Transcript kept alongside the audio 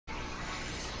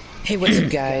Hey, what's up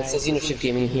guys, it's Shift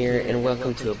Gaming here, and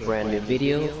welcome to a brand new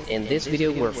video. In this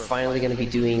video, we're finally going to be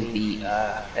doing the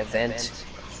event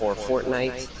for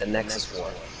Fortnite, the Nexus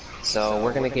War. So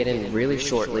we're going to get in really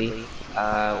shortly,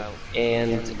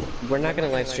 and we're not going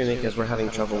to live stream it because we're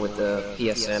having trouble with the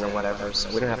PSN or whatever,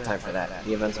 so we don't have time for that.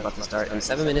 The event's about to start in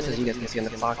 7 minutes, as you guys can see on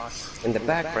the clock in the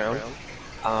background.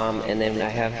 And then I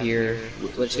have here,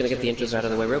 we're just going to get the intros out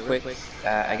of the way real quick.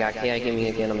 I got KI Gaming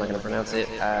again, I'm not going to pronounce it,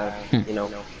 you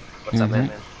know. What's up,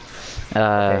 man?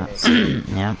 Okay.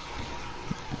 Yeah.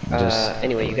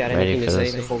 Anyway, you got anything to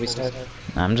say before we start?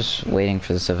 I'm just waiting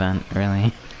for this event,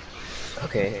 really.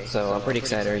 Okay, so I'm pretty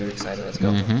excited. Are you excited? Let's go.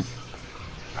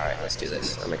 Alright, let's do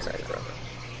this. I'm excited, bro.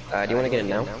 Do you want to get it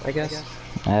now, I guess?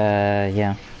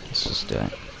 Yeah. Let's just do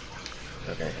it.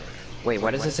 Okay. Wait, why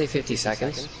does it say 50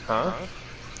 seconds? Huh?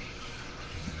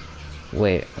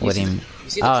 Wait, what do you mean? You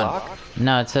see the clock?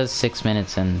 No, it says 6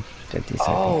 minutes and 50 seconds.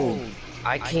 Oh,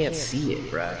 I can't see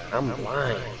it, bruh. I'm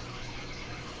blind.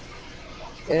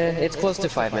 It's close to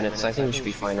 5 minutes. I think we should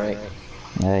be fine, right?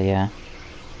 Yeah.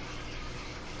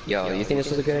 Yo, you think this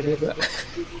was a good idea, bro?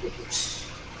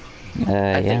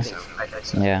 Yeah. Think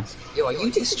so. Yeah. Yo, are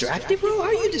you distracted, bro? Why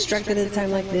are you distracted at a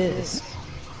time like this?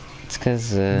 It's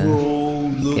cause,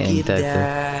 bro, look at detected.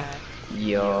 that.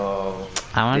 Yo.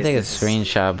 I want to take a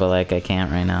screenshot, but like I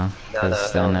can't right now.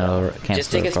 Cause then it'll cancel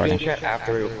Just take a recording. screenshot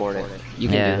after we record it. You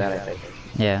can do that, I think.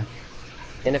 Yeah.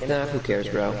 And if not, who cares,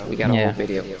 bro? We got a whole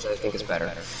video, which I think is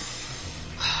better.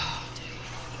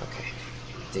 Okay.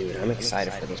 Dude, I'm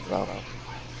excited for this, bro.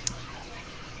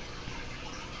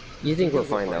 You think we're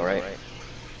fine though, right?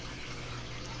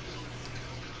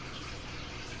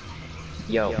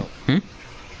 Yo.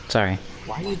 Sorry.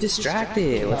 Why are you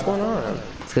distracted? What's going on?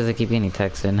 It's cause I keep getting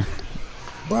texted.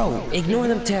 Bro, ignore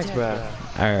them texts, bro.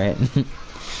 Alright.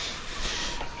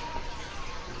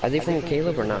 Are they from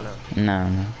Caleb or not?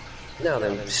 No. No,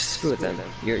 then screw it then.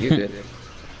 You're good.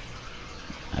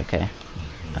 Okay.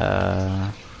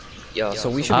 Yo, so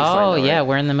we should be fine Oh, though, yeah, right?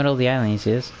 we're in the middle of the island, you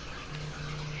see this?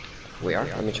 We are?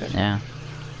 Let me check. Yeah.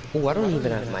 Oh, I don't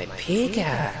even have my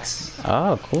pickaxe.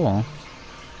 Oh, cool.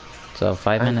 So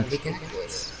 5 minutes.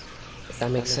 Pickaxeless, if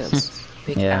that makes sense.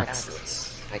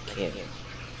 Pickaxeless. I can't.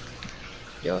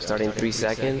 Yo, starting in 3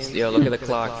 seconds. Yo, look at the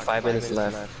clock. 5 minutes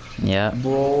left. Yeah.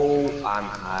 Bro, I'm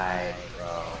high,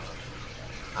 bro.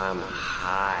 I'm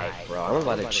high, bro. I'm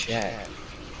about to check.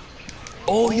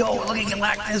 Oh, yo, look at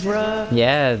Galactus, bro.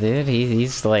 Yeah, dude,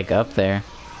 he's like up there.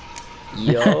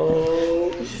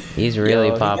 Yo. He's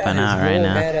really popping out right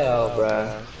now. Head out,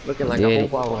 bro. Looking like a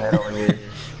whole bobblehead over here.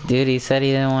 Dude, he said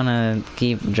he didn't want to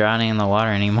keep drowning in the water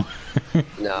anymore.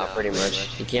 No, pretty much.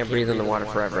 He can't breathe in the water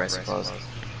forever, I suppose.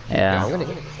 Yeah. Yo, I'm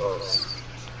gonna get close.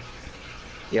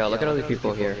 Yo, look at all these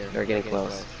people here. They're getting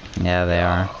close. Yeah, they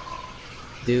are.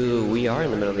 Dude, we are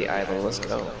in the middle of the island. Let's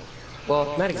go.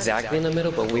 Well, not exactly in the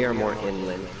middle, but we are more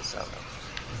inland, so.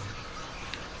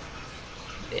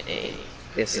 Dang.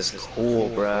 This is cool,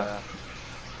 bruh.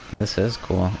 This is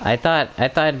cool. I thought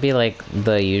it'd be like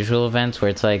the usual events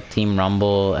where it's like Team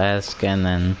Rumble-esque and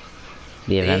then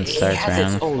the event starts It has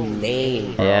around. its own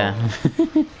name, bro. Yeah.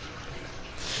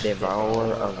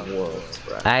 Devourer of Worlds,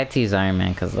 bro. I had to use Iron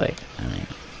Man because, like, I mean,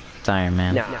 it's Iron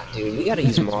Man. Nah, dude, we gotta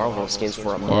use Marvel skins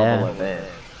for a Marvel event.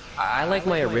 I like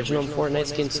my original Fortnite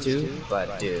skins too,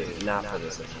 but dude, not for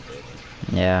this event,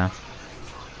 dude. Yeah.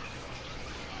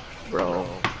 Bro.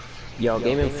 Yo,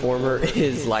 Game Informer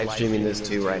is live streaming this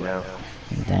too right now.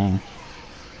 Dang.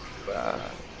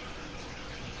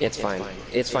 It's fine.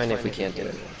 It's fine if we can't do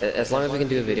it. As long as we can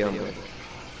do a video, I'm good.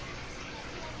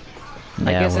 Yeah,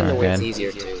 I guess in the we're way it's good.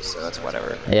 easier too, so it's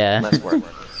whatever. Yeah. Less work.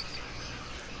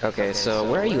 Okay, so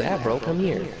where are you at, bro? Come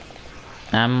here.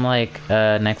 I'm like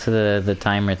next to the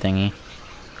timer thingy.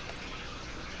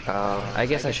 I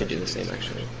guess I should do the same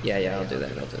actually. Yeah, I'll do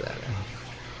that.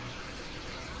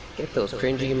 Get those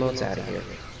cringy emotes out of here.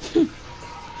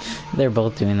 They're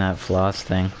both doing that floss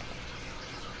thing.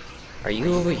 Are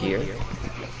you over here?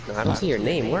 No, I don't see your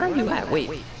name. Where are you at? Wait.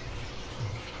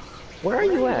 Where are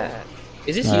you at?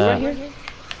 Is this you right here?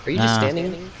 Are you just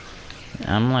standing?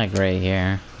 I'm like right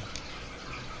here.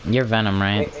 You're Venom,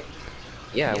 right? Wait.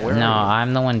 Yeah, where No, are you?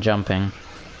 I'm the one jumping.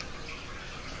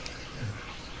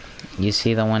 You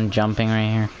see the one jumping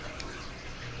right here?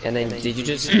 And then did you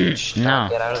just No,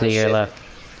 get out of to the your ship? left.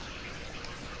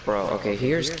 Bro, okay,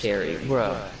 here's Carrie.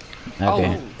 Bro.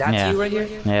 Okay. Oh, that's yeah. you right here?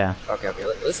 Yeah. Okay,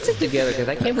 let's stick together because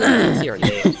I can't believe I didn't see your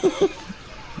name.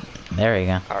 There we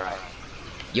go. Alright.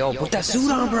 Yo, put that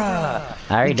suit on, bruh!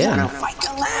 I already did. Gotta fight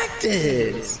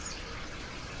Galactus!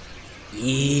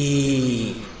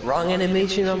 Yee! Wrong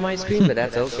animation on my screen, but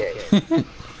that's okay.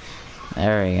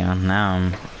 There we go. Now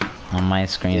I'm On my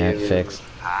screen, it fixed.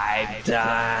 I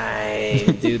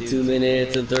died, dude. 2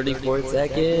 minutes and 34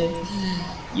 seconds.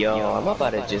 Yo, I'm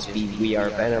about to just be We Are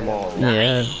Venom all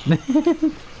night. Yeah.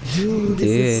 Dude,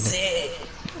 this is sick.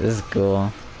 This is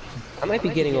cool. I might be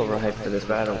getting overhyped for this,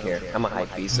 but I don't care. I'm a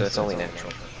hype beast, so it's only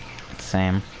natural.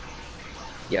 Same.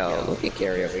 Yo, look at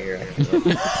Carrie over here.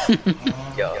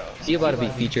 Yo, she about to be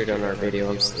featured on our video.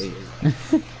 I'm asleep.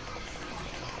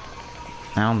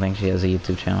 I don't think she has a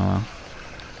YouTube channel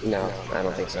though. No, I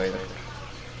don't think so either.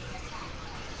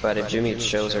 But if Jimmy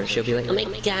shows her, she'll be like, "Oh my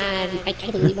god, I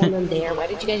can't believe I'm on there. Why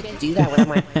did you guys do that without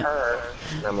my her?"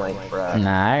 And I'm like, bruh.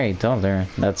 Nah, I already told her.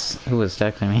 That's who was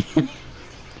texting me.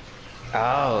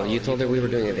 Oh, you told her we were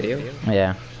doing a video?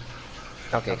 Yeah.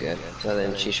 Okay, good. So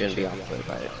then she shouldn't be off-put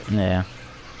by it. Yeah.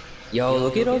 Yo,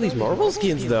 look at all these Marvel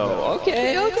skins though.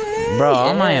 Okay, okay. Bro,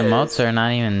 all my emotes are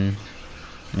not even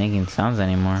making sounds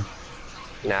anymore.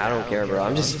 Nah, I don't care, bro.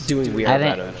 I'm just doing weird I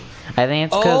think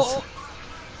it's because... Oh!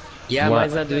 Yeah, What?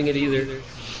 mine's not doing it either.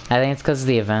 I think it's because of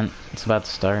the event. It's about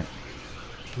to start.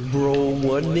 Bro,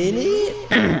 1 minute?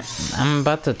 I'm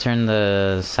about to turn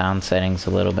the sound settings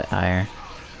a little bit higher.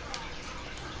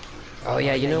 Oh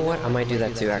yeah, you know what? I might do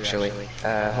that too, actually.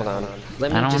 Hold on.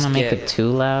 Let me I don't just want to make it too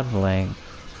loud, but like,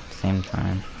 same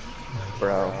time.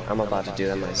 Bro, I'm about to do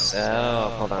that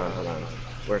myself. Hold on.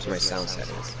 Where's my sound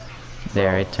settings?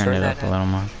 There, I turned it up a little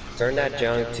more. Turn that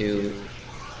junk to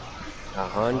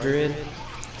 100,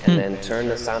 and then turn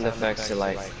the sound effects to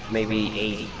like maybe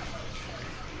 80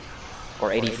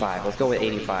 or 85. Let's go with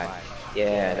 85.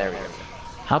 Yeah, there we go.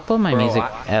 I'll put my Bro, music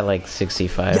at like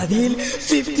 65.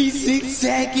 56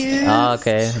 seconds. Oh,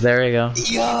 okay, there we go.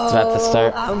 Yo, It's about to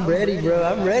start. I'm ready, bro.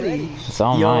 I'm ready. It's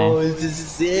all Yo, mine. this is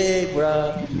sick,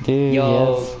 bro. Dude,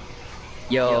 yes.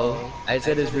 Yo, I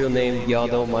said his real name. Y'all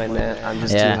don't mind that. I'm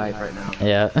just too hype right now.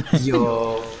 Yeah.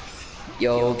 Yo,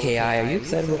 KI, are you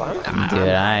excited? Dude,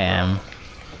 I am.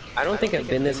 I don't think I've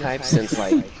been this hyped since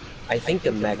like I think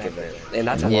the mech event, and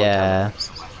that's a long time.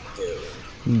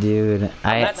 Dude,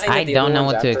 I don't know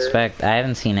what to expect. I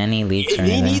haven't seen any leaks or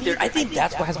anything. Me neither. I think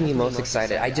that's what has me most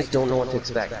excited. I just don't know what to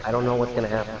expect. I don't know what's gonna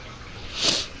happen.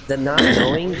 The not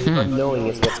knowing, unknowing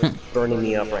is what's burning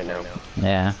me up right now.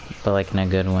 Yeah, but like in a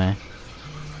good way.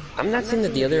 I'm not saying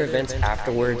that the other events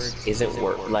afterwards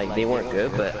like they weren't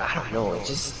good, but I don't know.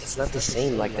 It's not the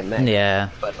same like the mech. Yeah.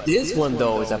 But this one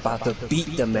though is about to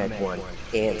beat the mech one,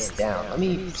 hands down. Let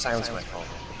me silence my phone.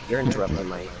 You're interrupting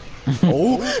my.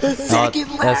 Oh, a second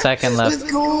left. A second left.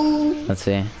 Let's go. Let's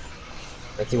see.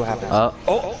 Let's see what happens.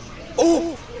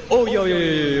 Oh, yo.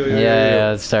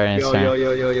 Yeah, it's starting. Yo.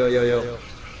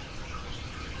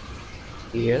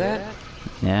 You hear that?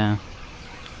 Yeah.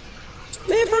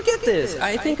 Man, forget this.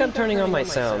 I think I'm turning on my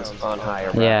sounds on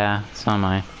higher. Bro. Yeah, so am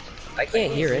I. I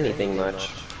can't hear anything much.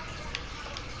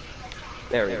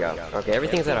 There we go. Okay,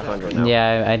 everything's at 100 now.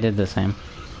 Yeah, I did the same.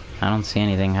 I don't see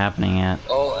anything happening yet.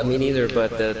 Oh, me neither,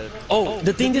 but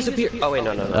the thing disappeared. Oh, wait,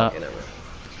 no. Okay, never mind.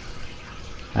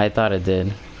 I thought it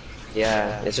did.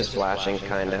 Yeah, it's just flashing,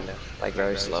 kinda. Like,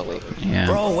 very slowly. Yeah.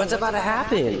 Bro, what's about to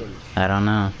happen? I don't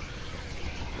know.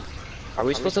 Are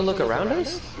we supposed to look around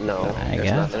us? No, there's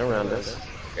guess. nothing around us.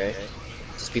 Okay.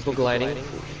 Just people gliding.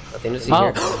 Nothing to see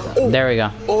here. Oh, there we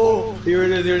go. Oh, here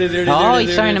it is. Oh,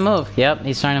 he's starting to move. Yep,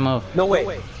 he's starting to move. No,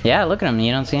 wait. Yeah, look at him.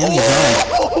 You don't see him? He's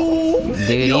moving.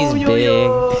 Dude, he's big.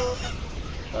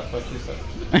 That's what she said.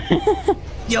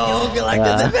 Yo,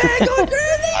 Galactus is back. Go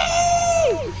crazy!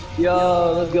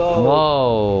 Yo, let's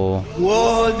go.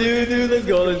 Whoa, dude, let's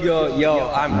go. Yo,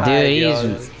 I'm high,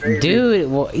 dude,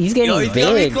 he's getting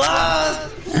big.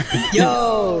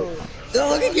 Yo,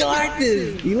 look at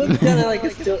Galactus. He looks kind of like a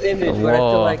still image, but I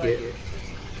still like it.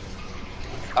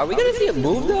 Are we gonna see him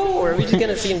move though, or are we just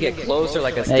gonna see him get closer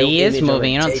like a still image? He is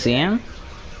moving. You don't see him?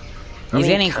 He's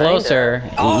getting closer.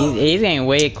 Oh. He's getting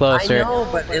way closer. I know,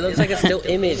 but it looks like a still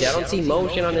image. I don't see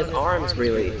motion on his arms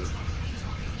really.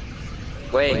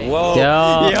 Wait, whoa.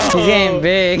 Yo, he's getting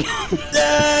big.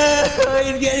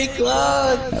 He's getting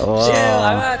close. Whoa.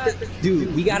 Chill,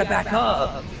 dude, we gotta back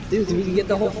up. Dude, so we can get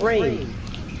the whole frame.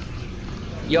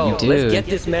 Yo, Dude. Let's get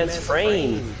this man's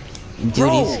frame. Dude,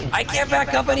 Bro, I can't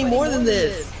back up any more than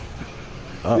this.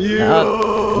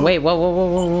 Wait,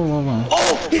 whoa.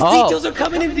 Oh, his details are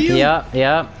coming in view.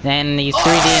 Yep, and he's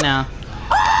 3D now.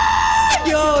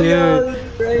 Yo, Dude. this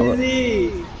is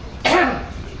crazy.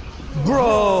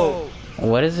 Bro.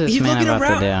 What is this man about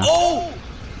to do? Oh!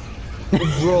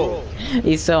 Bro.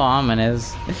 He's so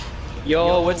ominous.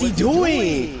 Yo, what's he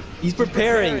doing? He's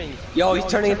preparing. Yo, he's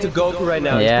turning into Goku right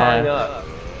now. Yeah. He's powering up.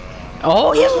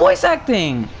 Oh, he has voice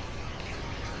acting.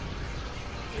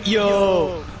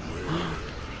 Yo.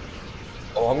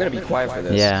 Oh, I'm gonna be quiet for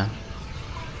this. Yeah.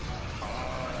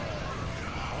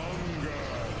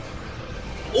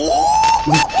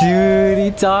 Dude,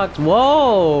 he talked.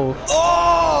 Whoa!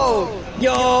 Oh!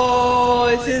 Yo,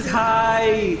 it's his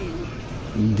height!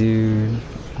 Dude.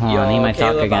 Hold on, he might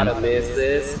talk Caleb again. about to miss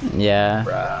this. Yeah.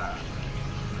 Bruh.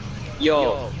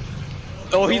 Yo.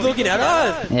 Oh, he's looking at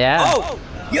us! Yeah. Oh!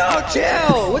 Yo,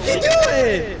 chill! What's he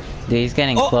doing? Dude, he's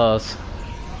getting close.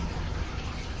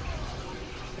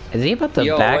 Is he about to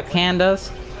backhand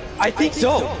us? I think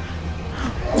so.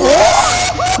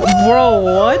 Bro,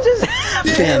 what just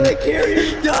happened? Damn, the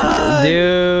carrier's done!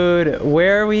 Dude,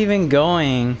 where are we even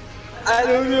going? I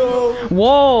don't know.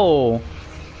 Whoa!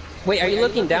 Wait, are you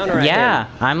looking down or at Yeah,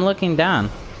 him? I'm looking down.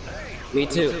 Me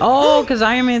too. Oh, because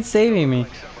Iron Man's saving me.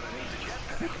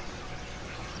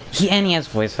 And he has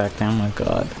voice acting, oh my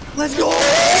god. Let's go!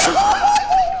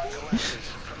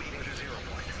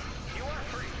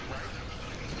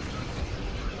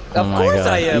 Oh of my course god.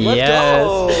 I am. Let's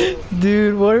go!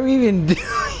 Dude, what are we even doing?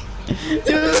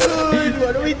 Dude,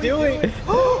 what are we doing?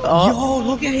 Yo,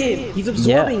 look at him. He's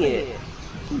absorbing it.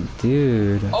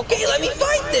 Dude. Okay, let me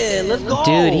fight then. Let's go.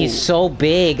 Dude, he's so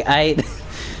big. I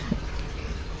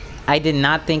did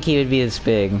not think he would be this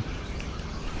big.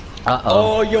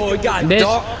 Uh-oh. Oh, yo, he got This...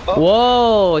 dark.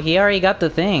 Whoa, he already got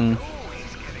the thing.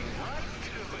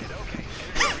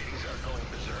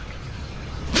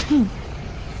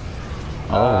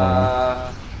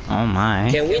 Oh my.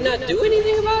 Can we not do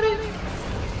anything about it?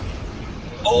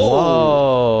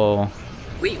 Oh. Whoa.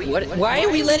 Wait, what? Why are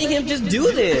we letting him just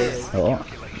do this? Oh,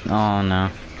 oh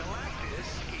no.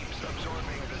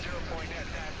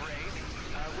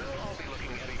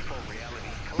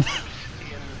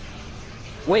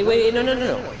 Wait,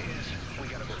 no.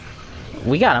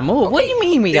 We gotta move. Okay, what do you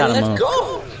mean we gotta move? Let's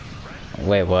go.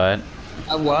 Wait, what?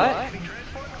 What?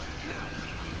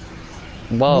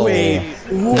 Whoa. Wait,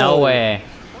 whoa. No way.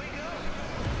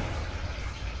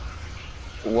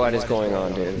 What is going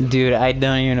on, dude? Dude, I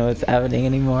don't even know what's happening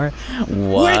anymore. What?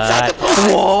 We're inside the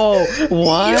bus. Whoa!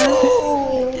 What?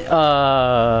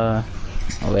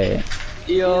 Yo. Wait.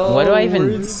 Yo. What do I even...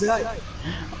 we're inside.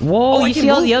 Whoa, Oh, you see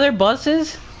all the other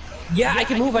buses? Yeah, I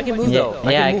can move Yeah, though.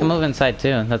 yeah, I can move inside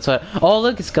too. That's what... Oh,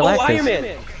 look, it's Galactus. Oh, Iron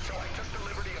Man.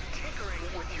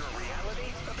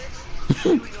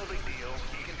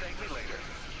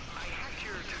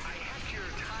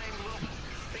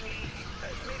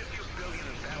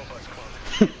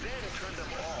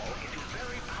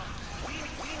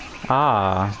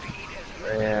 Ah.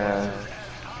 Yeah.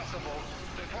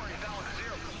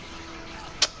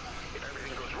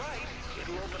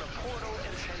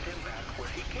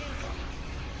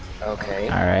 Okay.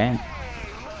 Alright.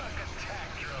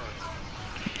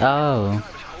 Oh.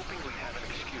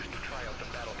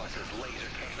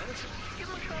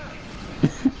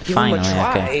 Finally,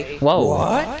 okay. Whoa.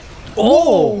 What?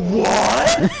 Oh!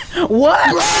 What?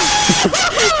 What?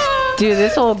 Dude,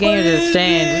 this whole game just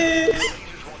changed.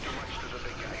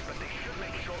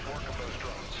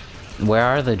 Where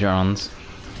are the drones?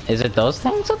 Is it those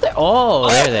things up there? Oh,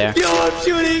 they're there. Yo, I'm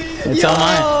shooting! It's on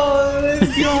mine.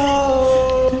 Let's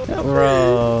go!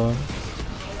 Bro.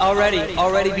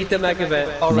 Already beat the mech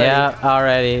event. Already. Yeah,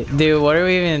 already. Dude, what are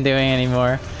we even doing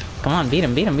anymore? Come on, beat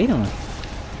him.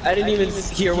 I didn't even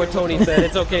hear what Tony said.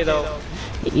 It's okay though.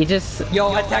 You just...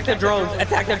 Yo, attack the drones!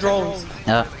 Attack the drones!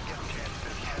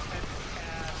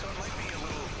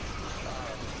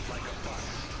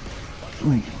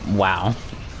 Wow.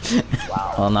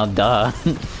 Well, no, duh.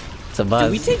 It's a buzz.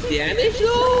 Do we take damage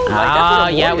though? Ah,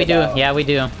 yeah, we do. Yeah, we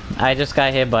do. I just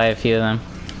got hit by a few of them.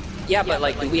 Yeah, but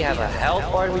like, do we have a health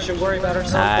bar we should worry about or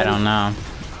something? I don't know.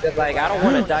 'Cause, like, I don't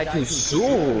want to die too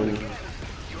soon.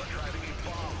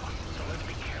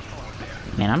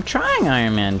 Man, I'm trying,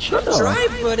 Iron Man. Chill. I'm trying,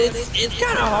 but it's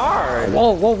kind of hard.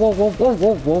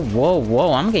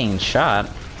 Whoa. I'm getting shot.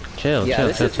 Chill.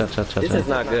 This is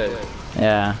not good.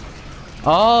 Yeah.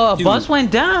 Oh, a bus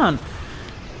went down.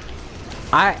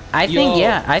 I think,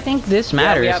 yeah, I think this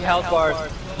matters. Yeah, we have health bars.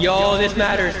 Yo, this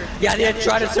matters. Yeah,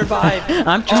 try to survive.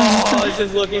 I'm trying. Oh, this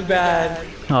is looking bad.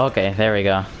 Oh, okay, there we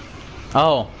go.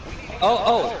 Oh.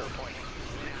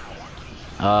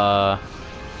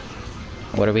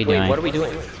 What are we doing? Wait, what are we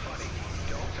doing?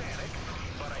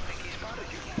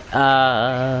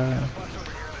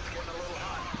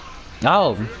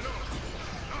 Oh.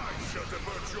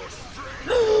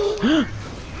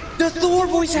 The Thor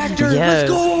voice actor! Yes.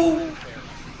 Let's go!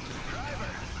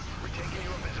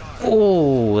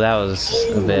 Oh, that was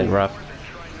a bit rough.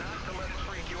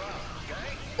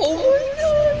 Oh my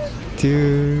god!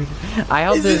 Dude. I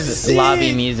hope this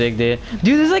lobby music, dude.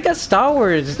 Dude, this is like a Star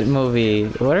Wars movie.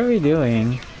 What are we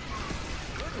doing?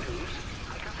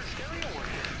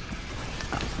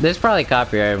 This is probably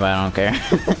copyrighted, but I don't care.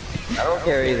 I don't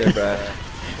care either, bro.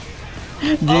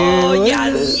 Dude, Oh what yeah,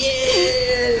 is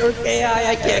yeah. Okay,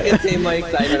 I can't contain my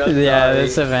excitement. I'm yeah, sorry.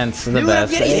 this event's the Dude, I'm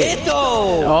best. getting hit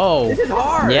though. Oh, This is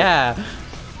hard. yeah.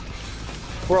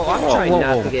 Bro, I'm Whoa, trying whoa,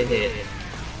 not whoa. to get hit.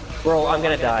 Bro, I'm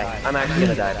gonna die. I'm actually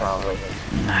gonna die probably.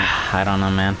 I don't know,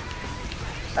 man.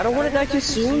 I don't want to die too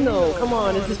soon though. Come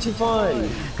on, this is too fun.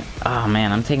 Oh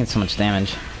man, I'm taking so much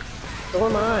damage. So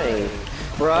am I.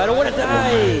 Bro, I don't want to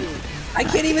die. I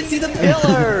can't even see the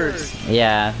pillars.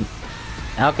 Yeah.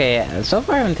 Okay, so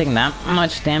far I haven't taken that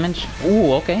much damage.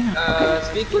 Ooh, okay.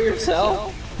 Speak for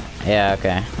yourself. Yeah,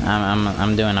 okay.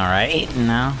 I'm doing all right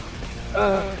now.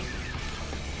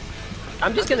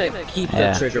 I'm just gonna keep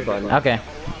Yeah. the trigger button. Okay.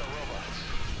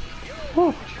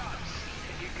 Whew.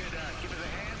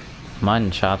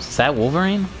 Mutton chops. Is that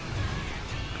Wolverine?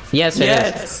 Yes, it is.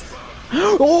 Yes.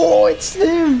 Oh, it's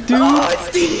them, dude. Oh,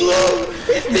 it's Deep Blue.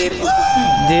 It's Deep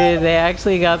Blue. Dude, they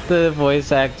actually got the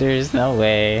voice actors. No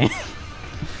way.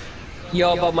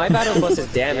 Yo, but my battle bus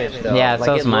is damaged though. Yeah, like, so's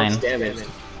it looks mine. Damaged.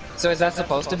 So is that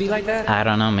supposed to be like that? I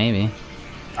don't know, maybe.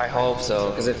 I hope so,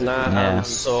 because if not, Yeah. I'm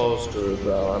so screwed,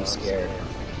 bro. I'm scared.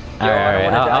 All right, I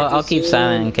don't wanna die I'll too keep soon.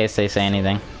 silent in case they say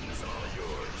anything.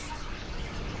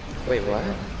 Wait, what?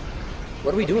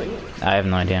 What are we doing? I have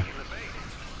no idea.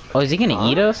 Oh, is he gonna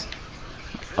eat us?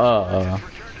 Oh.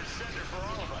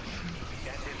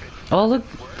 Oh, look,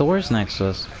 Thor's next to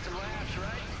us.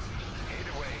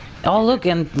 Oh, look,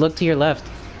 and look to your left.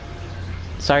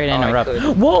 Sorry to Oh, I interrupt.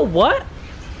 could. Whoa, what?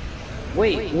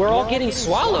 Wait, we're all getting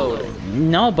swallowed.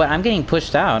 No, but I'm getting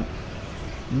pushed out.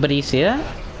 But do you see that?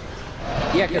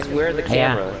 Yeah, because we're the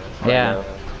camera. Yeah. now.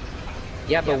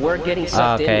 Yeah, but we're getting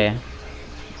sucked Okay. in.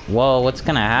 Whoa, what's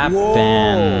gonna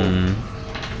happen?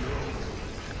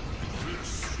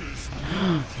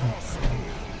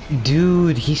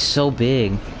 Dude, he's so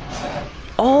big.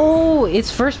 Oh,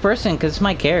 it's first person because it's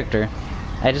my character.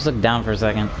 I just looked down for a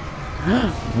second.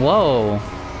 Whoa.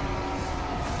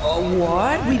 Oh,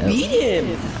 what? We beat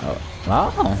him. Wow.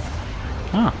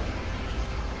 Huh.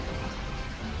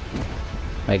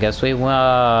 I guess we,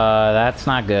 that's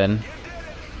not good.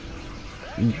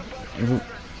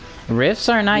 Rifts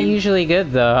are not usually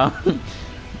good though.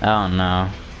 Oh no.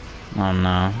 Oh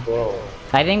no. Whoa.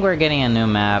 I think we're getting a new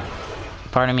map.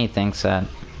 Part of me thinks that.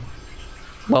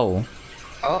 Whoa.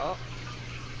 Oh.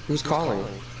 Who's calling?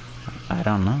 I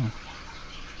don't know.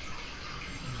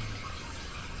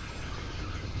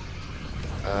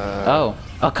 Oh,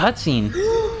 a cutscene.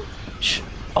 Shh.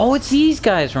 Oh, it's these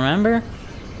guys, remember?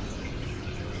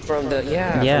 From the,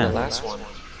 Yeah. from the last one.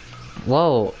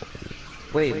 Whoa.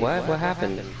 Wait, what? What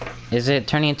happened? Is it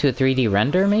turning into a 3D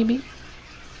render, maybe?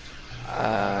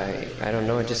 I don't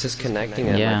know, it just is connecting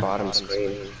at Yeah. my bottom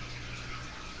screen.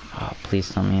 Oh, please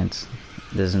tell me this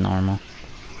is normal.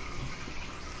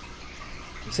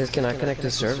 It says cannot connect to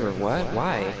server. What?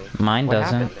 Why? Mine What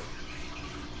doesn't. happened?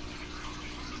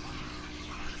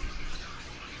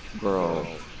 Bro.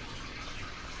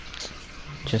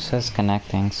 Just says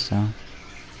connecting, so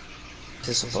Is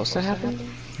this supposed to happen?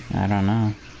 I don't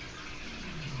know.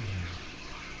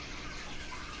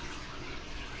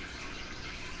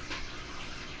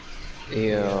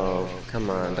 Yo, come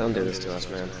on, don't do this to us,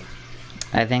 man.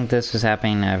 I think this was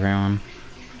happening to everyone.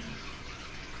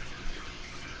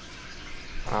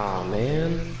 Aw,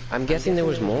 man. I'm guessing there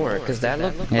was more, because that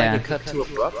looked Yeah. like it cut too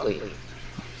abruptly.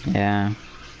 Yeah.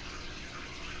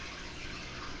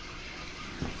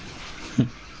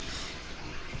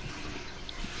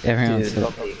 Everyone Dude, said,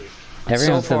 okay.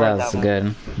 everyone So said far, that was that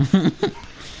good.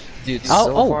 Dude, Oh,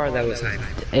 so oh. far that was hype.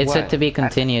 It What? said to be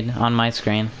continued on my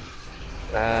screen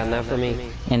Not for me.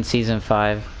 in season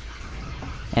 5.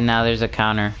 And now there's a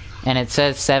counter. And it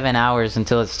says 7 hours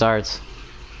until it starts.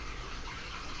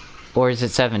 Or is it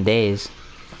 7 days?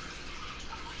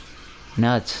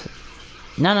 No, it's...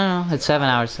 No, it's 7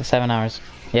 hours. 7 hours.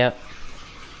 Yep.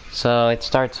 So it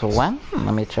starts when?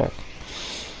 Let me check.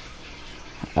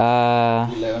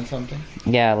 11 something?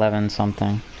 Yeah, 11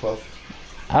 something. 12.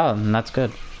 Oh, that's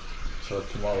good. So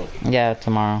tomorrow. Yeah,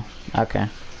 tomorrow. Okay.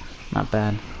 Not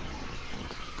bad.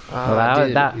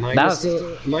 Dude, that was...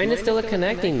 mine is still a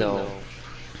connecting though.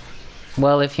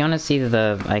 Well, if you want to see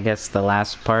the, I guess, the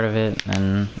last part of it,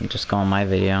 then just go on my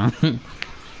video.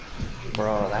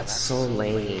 Bro, that's so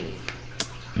lame.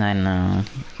 I know.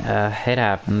 It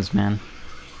happens, man.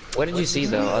 What did you see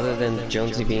though, other than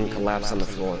Jonesy being collapsed on the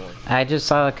floor? I just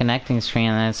saw the connecting screen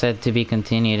and it said to be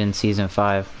continued in season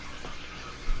 5.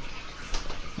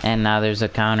 And now there's a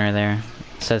counter there.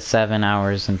 It says 7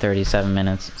 hours and 37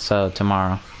 minutes. So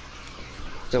tomorrow.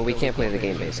 So we can't play the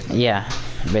game basically. Yeah,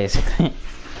 basically.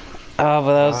 Oh,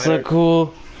 but that was so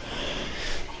cool.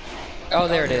 Oh,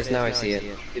 there it is. Now I see it.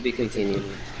 To be continued.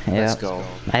 Let's go.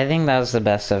 I think that was the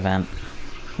best event.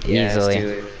 Yeah, Easily. let's do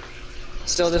it.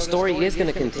 So the story is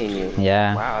gonna continue.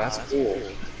 Yeah. Wow, that's cool.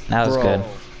 That was good.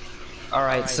 All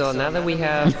right, so now that we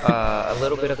have a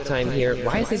little bit of time here,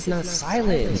 why is this not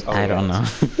silent? Oh, I don't know.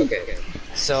 Okay.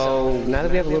 So now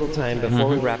that we have a little time before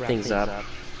we wrap things up,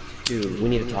 dude, we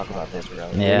need to talk about this, bro.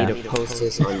 Yeah. We need to post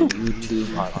this on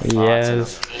YouTube. Our thoughts and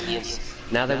Yes. opinions.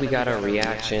 Now that we got our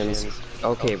reactions,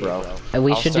 okay, bro.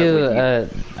 We I'll should start do,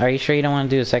 with you. are you sure you don't want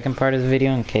to do a second part of the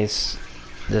video in case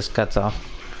this cuts off?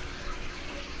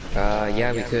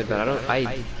 Yeah, we could, but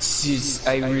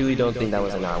I really don't think that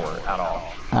was an hour at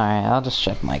all. Alright, I'll just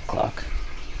check my clock.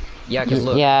 Yeah, cause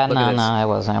look, Yeah, look at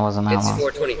this. it wasn't that It's long.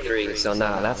 4:23, so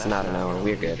nah, that's not an hour.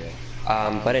 We're good.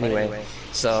 But anyway,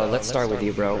 so let's start with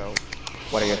you, bro.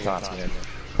 What are your thoughts, man?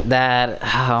 That,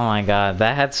 oh my god,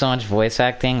 that had so much voice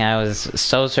acting. I was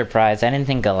so surprised. I didn't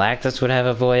think Galactus would have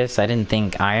a voice. I didn't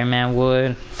think Iron Man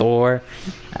would. Thor.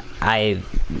 It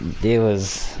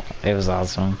was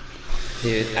awesome.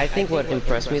 Dude, I think what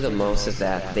impressed me the most is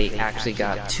that they actually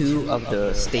got two of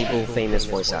the stable, famous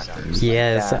voice actors.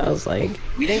 Yes, That- I was like,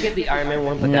 we didn't get the Iron Man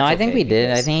one, but no, that's I think okay, we did.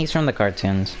 I because- think he's from the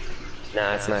cartoons.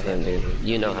 Nah, it's not him, dude.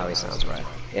 You know how he sounds, right?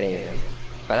 It ain't him.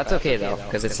 But that's okay though,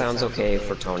 because it sounds okay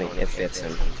for Tony. It fits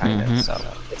him, kind of. So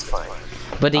it's fine.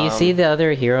 But do you see the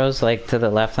other heroes like to the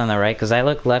left and the right? Because I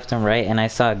looked left and right and I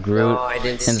saw Groot No, I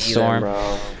didn't and see Storm. them,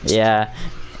 bro. Yeah,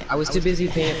 I was too busy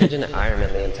paying attention to Iron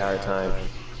Man the entire time.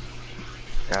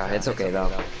 It's okay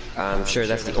though. I'm sure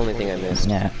that's the only thing I missed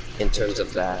yeah. in terms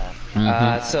of that.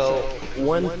 So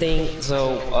one thing,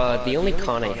 the only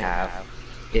con I have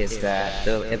is that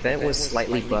the event was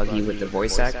slightly buggy with the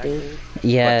voice acting.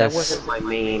 Yes. But that wasn't my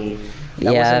main.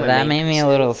 That made me a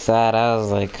little sad. I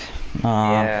was like,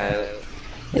 oh. Yeah.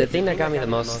 The thing that got me the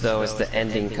most though is the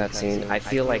ending cutscene. I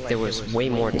feel like there was way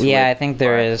more to it. Yeah, I think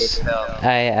there but is. it felt-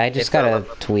 I just it got a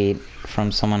felt- tweet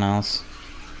from someone else.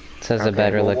 It says a Okay,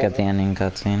 better well, look at the ending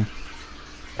cutscene.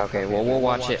 Okay, well we'll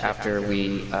watch it after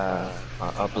we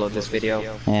upload this video.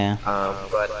 Yeah.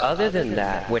 But other than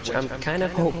that, which I'm kind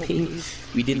of hoping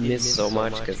we didn't miss so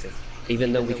much, because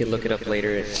even though we could look it up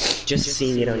later, just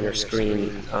seeing it on your screen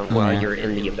while you're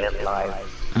in the event live,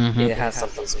 it has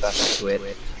something special to it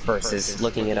versus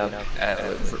looking it up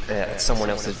at someone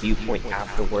else's viewpoint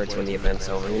afterwards when the event's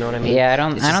over. You know what I mean? Yeah, I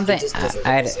don't think it doesn't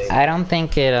look the same. I don't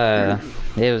think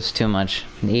it was too much.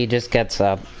 He just gets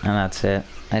up and that's it.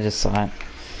 I just saw it.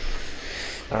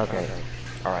 Okay.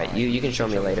 All right. You can show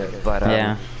me later, but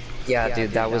yeah,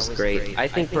 dude, that was great. I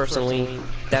think personally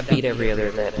that beat every other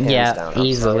event. Hands Yeah, down. I'm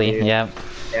easily. sorry, dude. Yep.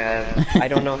 Yeah, I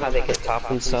don't know how they can top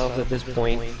themselves at this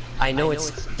point. I know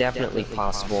it's definitely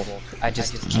possible. I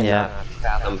just cannot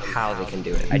fathom how they can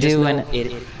do it. I just Dude, know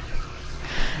it.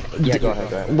 Yeah, go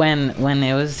ahead. When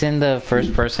it was in the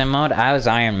first person mode, I was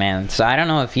Iron Man. So I don't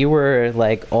know if you were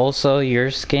like also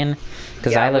your skin,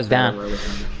 because Yeah, I was looked down. Venom.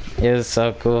 It was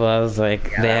so cool. I was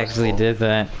like, Yeah, they that was actually cool. did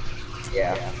that.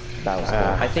 Yeah, that was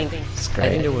cool. I think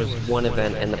there was one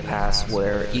event in the past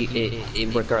where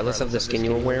regardless of the skin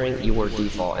you were wearing, you were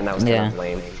default, and that was kind of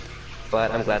lame.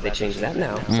 But I'm glad they changed that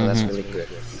now, so that's really good.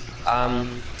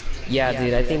 Yeah,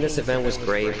 dude, I think this event was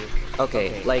great.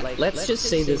 Okay, like, let's just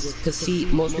say this, because see,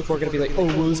 most people are gonna be like, oh,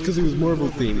 well, it's because it was Marvel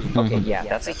themed. Okay, yeah,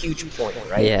 that's a huge point,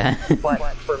 right? Yeah. But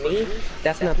for me,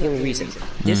 that's not the only reason.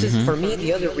 This is, for me,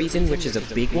 the other reason, which is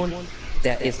a big one,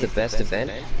 that is the best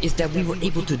event, is that we were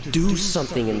able to do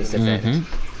something in this event.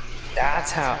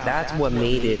 That's what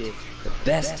made it the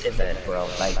best event, bro.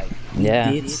 Like,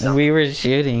 We were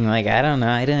shooting. Like, I don't know.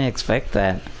 I didn't expect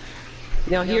that.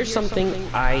 Now, here's something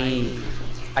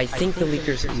I think the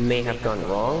leakers may have gone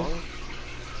wrong,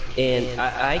 and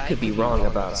I could be wrong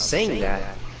about saying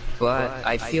that, but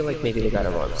I feel like maybe they got it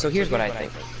wrong. So here's what I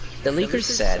think. The leakers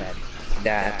said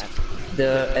that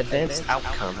the event's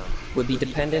outcome would be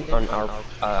dependent on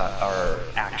our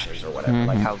actions or whatever,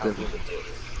 like how good we would do.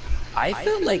 I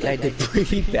feel like I did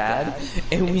pretty bad,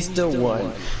 and we still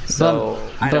won. So,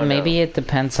 but maybe it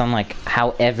depends on like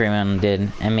how everyone did,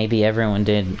 and maybe everyone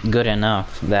did good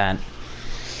enough that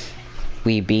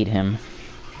we beat him.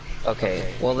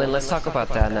 Okay, well then let's talk about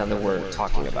that now that we're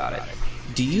talking about it.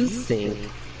 Do you think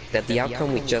that the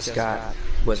outcome we just got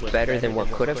was better than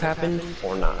what could have happened,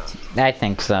 or not? I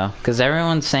think so, because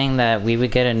everyone's saying that we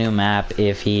would get a new map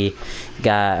if he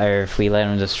got, or if we let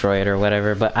him destroy it or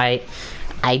whatever, but I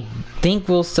think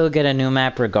we'll still get a new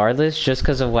map regardless, just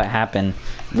because of what happened.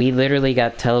 We literally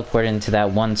got teleported into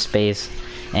that one space,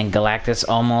 and Galactus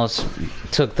almost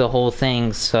took the whole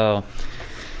thing, so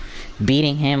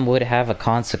beating him would have a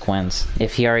consequence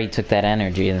if he already took that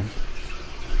energy.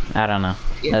 I don't know.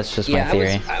 That's just my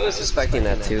theory. I was suspecting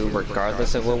that too,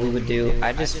 regardless of what we would do.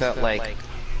 I just felt like,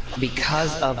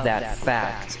 because of that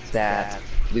fact that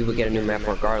we would get a new map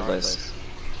regardless,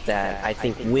 that I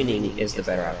think winning is the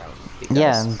better outcome.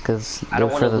 Yeah, because I don't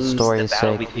want for to the lose story's the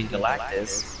battle sake. between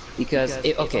Galactus, because,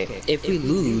 if we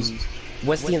lose,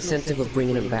 what's the incentive of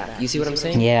bringing him back? You see what I'm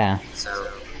saying? Yeah. So,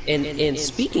 and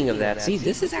speaking of that, see,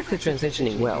 this is actually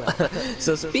transitioning well.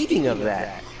 So speaking of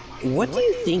that, what do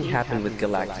you think happened with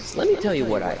Galactus? Let me tell you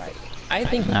what I think. I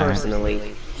think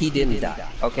personally, he didn't die,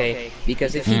 okay?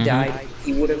 Because if he died,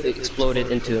 he would have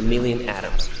exploded into a million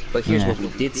atoms. But here's what we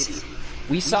did see.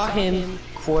 We saw him,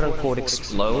 quote-unquote,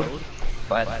 explode,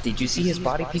 but did you see his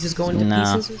body pieces going to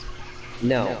pieces?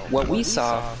 No. What we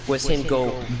saw was him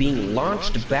being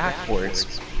launched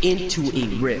backwards into a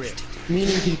rift,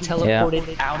 meaning he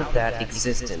teleported out of that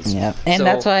existence. Yeah, and so,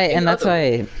 that's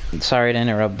why, sorry to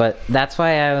interrupt, but that's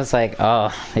why I was like,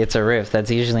 oh, it's a rift. That's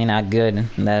usually not good.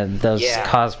 Those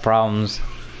cause problems.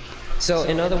 So,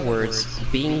 in other words,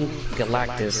 being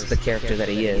Galactus, the character that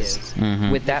he is,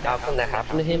 with that outcome that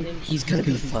happened to him, he's gonna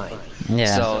be fine.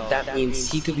 Yeah. So that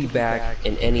means he could be back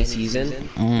in any season,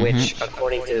 which,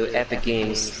 according to Epic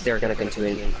Games, they're gonna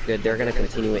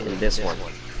continue it in this one.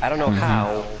 I don't know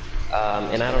how,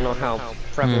 and I don't know how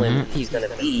prevalent he's gonna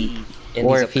be in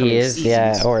or these if he is,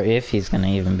 seasons. or if he's gonna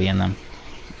even be in them,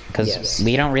 because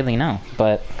we don't really know.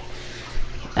 But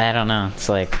I don't know. It's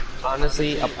like,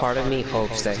 honestly, a part of me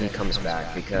hopes that he comes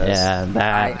back, because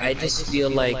I just feel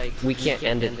like we can't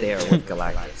end it there with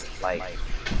Galactus. Like,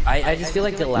 I just feel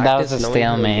like Galactus, that was a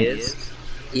stalemate.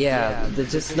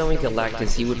 Just knowing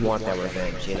Galactus, he would want that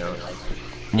revenge, you know?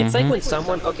 It's like when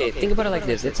someone, think about it like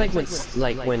this. It's like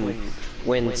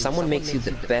when someone makes you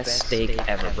the best steak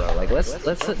ever, bro. Like, let's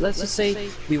just say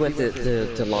we went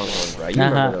to Longhorn, bro. You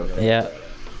remember those? Yeah.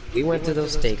 We went to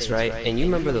those steaks, right? And you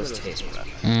remember those tastes, bro.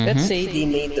 Let's say they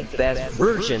made the best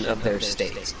version of their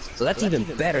steaks. So that's even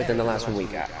better than the last one we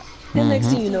got. And next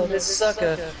thing you know, this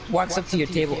sucker walks up to your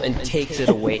table and takes it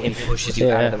away and pushes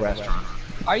you out of the restaurant.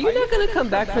 Are you not gonna come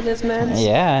back for this, man?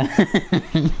 Yeah.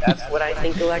 That's what I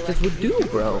think Galactus would do,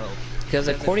 bro. Because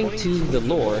according to the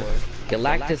lore,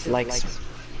 Galactus likes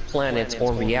planets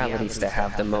or realities that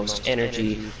have the most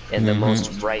energy and the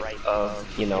most ripe of,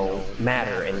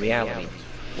 matter and reality.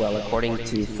 Well, according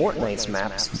to Fortnite's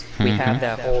maps, we have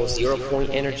that whole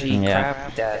 0-point energy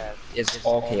crap that is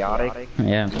all chaotic.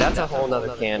 Yeah. That's a whole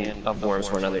other can of worms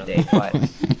for another day, but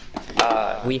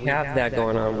we have that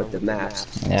going on with the maps.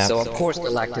 Yeah. So of course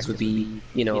Galactus would be,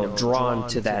 drawn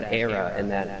to that era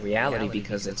and that reality,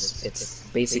 because it's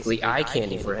basically eye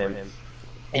candy for him.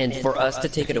 And for us to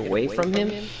take it away from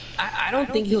him, I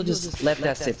don't think he'll just let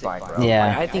that sit by, bro. Yeah.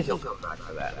 Like, I think he'll come back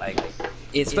for that. Like,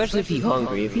 especially if he's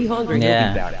hungry. If he's hungry, he'll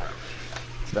be back.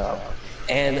 So,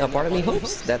 and a part of me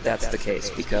hopes that that's the case,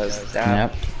 because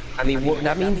that, I mean,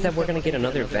 that means that we're gonna get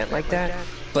another event like that.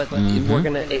 But we're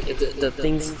gonna the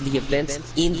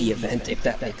events in the event, if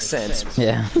that makes sense,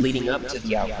 leading up to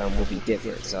the outcome will be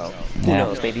different. So who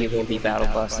knows? Maybe it won't be battle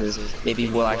buses. Maybe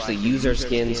we'll actually use our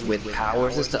skins with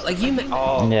powers and stuff. Like dude,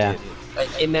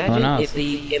 like, imagine if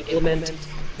they implement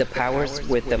the powers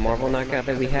with the Marvel knockout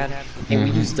that we had, and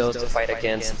we use those to fight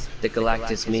against the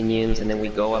Galactus minions, and then we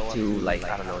go up to, like,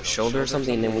 I don't know, a shoulder or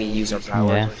something, and then we use our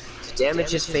power to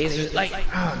damage his phasers. Like,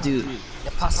 oh, dude,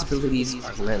 the possibilities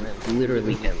are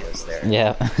literally endless there.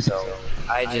 Yeah. So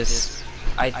I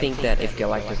think that if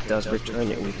Galactus does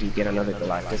return, and we do get another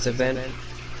Galactus event,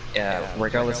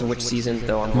 regardless of which season,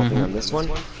 though I'm hoping on this one,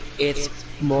 it's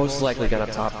most likely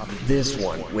gonna top this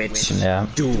one, which,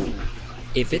 dude,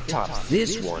 if it tops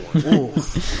this one,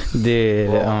 dude,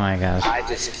 oh my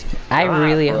gosh. I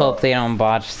really hope they don't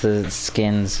botch the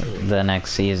skins the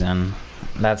next season.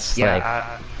 That's like,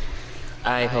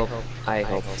 I hope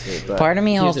too. But part of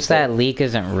me hopes that leak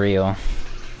isn't real.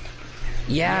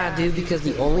 Yeah, dude, because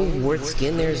the only worth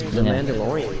skin there is the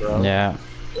Mandalorian, bro. Yeah.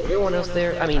 Everyone else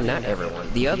there, I mean, not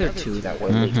everyone. The other two that were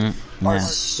leaked are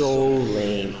so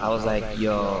lame. I was like,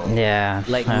 yo. Yeah.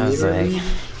 Like, literally,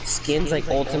 skins like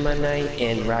Ultima Knight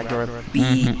and Ragnarok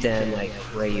beat them like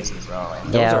crazy, bro.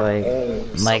 And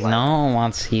those like no one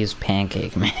wants to use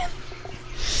Pancake Man.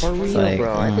 For real,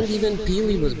 bro. I think even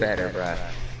Peely was better, bro.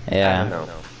 Yeah. I don't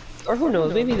know. Or who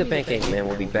knows, maybe the Pancake Man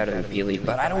will be better than Peely,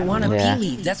 but I don't want a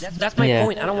Peely. That's my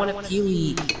point. I don't want a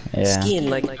Peely skin.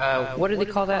 Like, what do they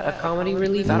call that? A comedy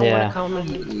relief? I don't want a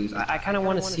comedy relief. I kind of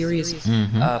want a serious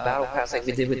battle pass like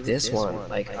we did with this one.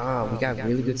 Like, we got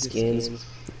really good skins.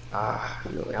 I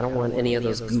don't want any of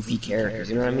those goofy characters,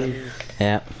 you know what I mean?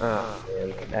 Yeah.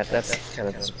 Man, that's kind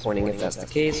of disappointing if that's the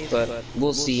case, but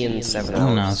we'll see in 7 hours.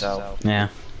 Who knows? So, yeah.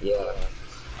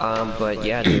 But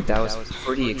yeah, dude, that was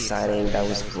pretty exciting. That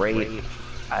was great.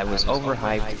 I was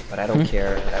overhyped, but I don't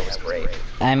care. That was great.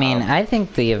 I mean, I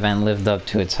think the event lived up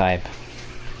to its hype.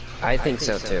 I think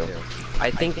so too. I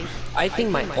think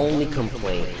my only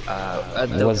complaint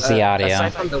Was the audio.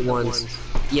 aside from the ones,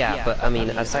 yeah, but I mean,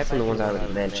 aside from the ones I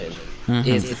already mentioned,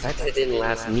 is the fact that it didn't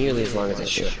last nearly as long as it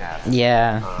should have.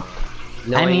 Yeah.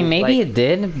 I mean, maybe like, it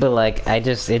did, but like, it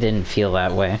didn't feel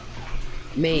that way.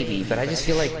 maybe, but I just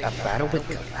feel like a battle with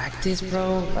Galactus,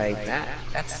 bro, like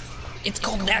it's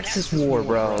called Nexus War,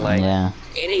 bro. Like, Yeah.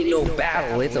 it ain't no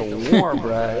battle, it's a war,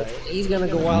 bro. He's gonna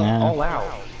go out all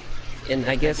out. And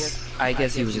I guess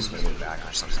he was just holding back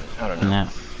or something. I don't know. No.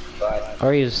 But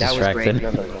Or he was that was great.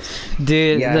 distracted.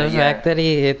 Dude, Yeah, the fact that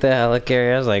he hit the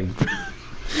helicarrier, I was like,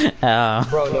 oh.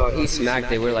 Bro, no, he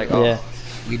smacked it. We're like, oh, Yeah.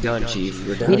 we done, Chief.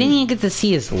 We're done. We didn't even get to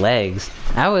see his legs.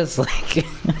 I was like,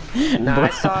 Nah,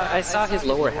 I saw his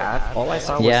lower half. All I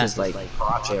saw was his like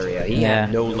crotch area. He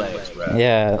had no legs, bro.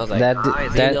 Yeah, I was like,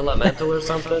 is he that an elemental or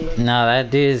something? no, that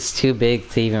dude is too big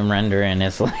to even render in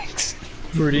his legs.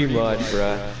 Pretty much,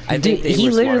 bro. I Dude, think he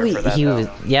were smarter literally for that, he though.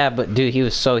 was but dude, he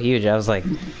was so huge. I was like,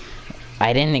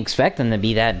 I didn't expect him to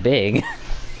be that big.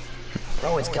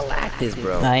 Bro, it's Galactus,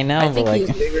 bro. I know, I but think like,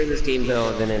 he's bigger in this game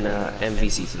though than in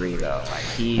MVC3 though. Like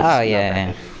he's oh not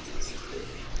yeah. that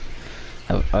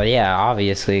Oh yeah,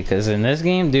 obviously, because in this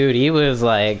game, dude, he was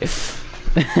like,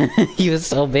 he was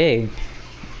so big.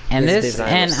 And His this,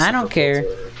 design and was I don't super care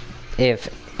cool, too.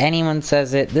 if anyone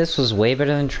says it, this was way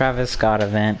better than Travis Scott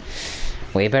event.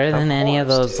 Way better than any of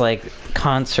those, dude. like,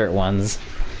 concert ones.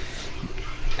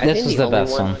 I This think was the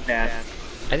best one.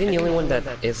 I think the only one that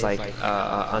is like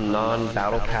a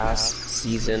non-battle pass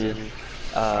season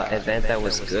event that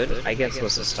was good, I guess,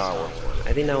 was the Star Wars one.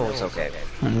 I think that one was okay.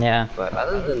 Yeah. But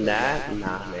other than that,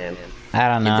 nah, man. I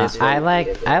don't know. This one- I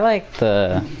like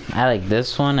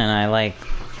this one, and I like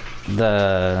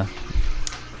the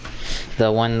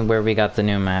one where we got the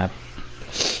new map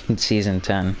in season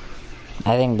 10.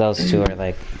 I think those two are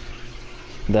like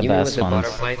the You mean with best the ones.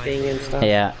 butterfly thing and stuff?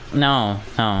 Yeah. No.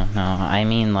 I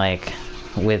mean like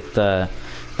with the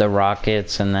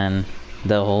rockets, and then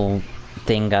the whole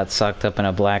thing got sucked up in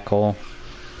a black hole.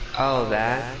 Oh,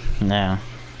 that? Yeah.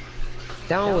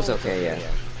 That one was okay, yeah.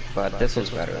 But this one's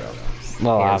better though.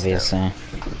 Well, Hands obviously.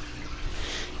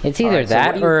 It's either Alright, so what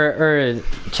that do you- or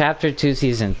Chapter 2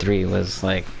 Season 3 was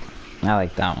like, I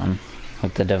like that one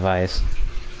with the device.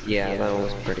 Yeah, that one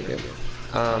was pretty good.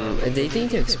 They need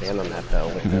to expand on that though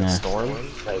with the Yeah. storm.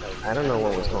 Like, I don't know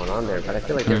what was going on there, but I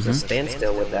feel like there's a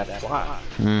standstill with that plot.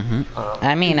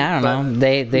 I mean, I don't know.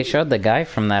 They showed the guy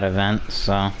from that event,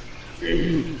 so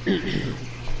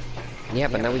Yeah,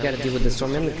 but now we gotta deal with the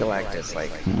storm and the Galactus.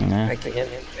 Like, Yeah. I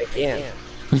can't.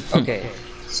 Okay,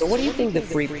 so what do you think the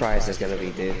free prize is gonna be,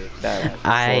 dude? That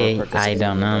I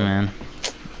don't know, man.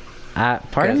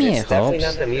 Part of me it's definitely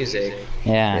hopes. not the music.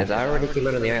 Yeah. It already came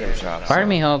out of the item shop. Part so. of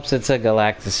me hopes it's a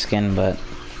Galactus skin, but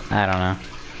I don't know.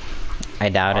 I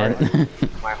doubt it.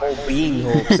 My whole being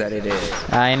hopes that it is.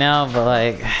 I know, but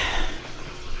like,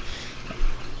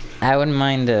 I wouldn't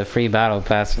mind a free battle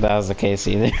pass if that was the case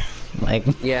either. Like,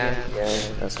 Yeah,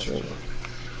 that's true.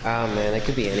 Oh man, it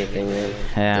could be anything, man.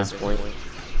 Yeah. At this point.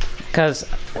 because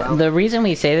the reason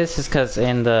we say this is because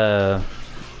in the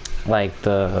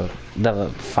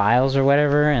files or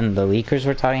whatever, and the leakers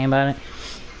were talking about it.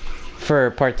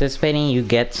 For participating, you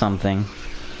get something.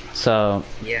 So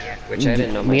Yeah, which I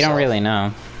didn't know myself. we don't really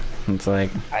know. It's like,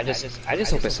 I just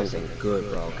hope it's something good,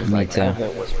 bro. Because Me like too. that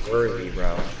event was worthy,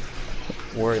 bro.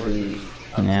 Worthy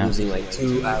of Yeah. losing like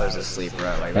 2 hours of sleep,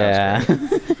 bro. Like that yeah. was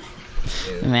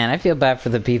great. Man, I feel bad for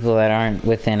the people that aren't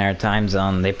within our time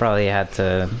zone. They probably had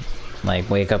to like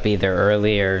wake up either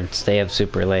early or stay up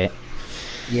super late.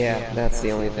 Yeah, that's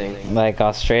the only thing. Like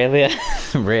Australia,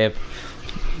 rip.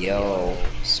 Yo,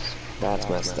 that's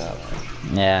messed up.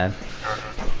 Yeah.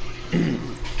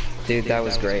 Dude, that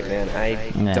was great, man. I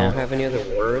Yeah. don't have any other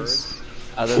words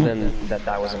other than that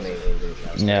was amazing, dude.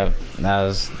 That was Yep. great.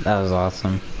 That was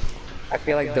awesome. I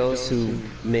feel like those who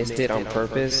missed it on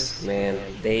purpose, man,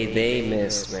 they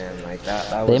missed, man. Like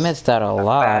that was They missed out a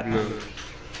lot. bad move.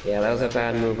 Yeah, that was a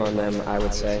bad move on them, I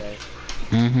would say.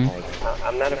 Mhm. Like,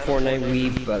 I'm not a Fortnite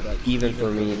weeb, but even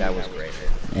for me, that was great.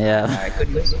 Yeah. I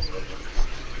couldn't miss it.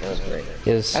 That was great.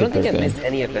 It was I don't super think I good. missed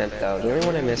any event though. The only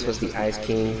one I missed was the Ice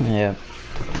King, Yep.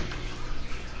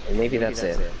 and maybe that's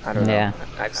it. I don't know. Yeah.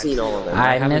 I've seen all of them.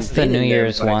 I haven't missed the been New in there,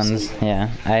 Year's but I've ones. seen- Yeah.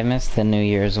 I missed the New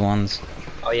Year's ones.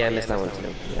 Oh yeah, I missed that one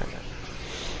too. Yeah.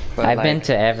 But I've been like,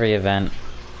 to every event,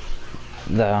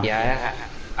 though. Yeah,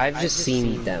 I've just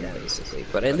seen them basically,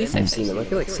 but at least I've seen them. I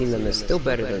feel like seeing them is still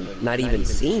better than not even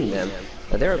seeing them,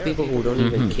 But there are people who don't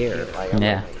even care. Like, I'm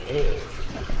Yeah. like, dang,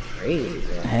 crazy,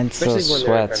 bro. And so Especially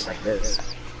when they're sweats. like this.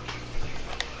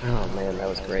 Oh man, that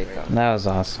was great though. That was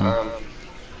awesome.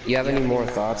 You have any more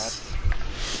thoughts?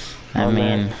 I on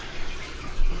mean, that?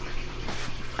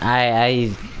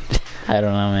 I don't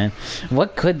know, man.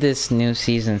 What could this new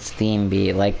season's theme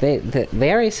be? Like, they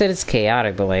already said it's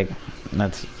chaotic, but like,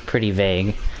 that's pretty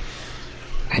vague.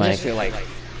 I just feel like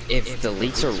if the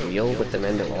leaks are real with the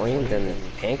Mandalorian, then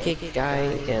Pancake Guy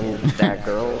and that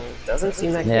girl doesn't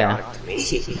seem that chaotic to me.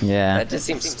 Yeah. That just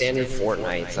seems standard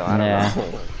Fortnite, so I don't Yeah.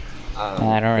 know.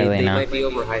 I don't really they know. might be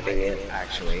overhyping it,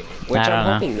 actually. Which I don't I'm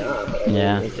know. hoping not, but I mean,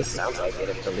 Yeah. it just sounds like it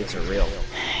if the leaks are real.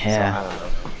 Yeah. So, I don't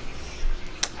know.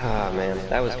 Ah, man,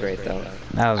 that was great, though.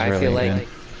 That was I really feel good. like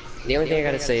the only thing I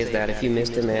gotta say is that if you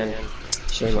missed it, man,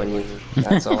 shame on you.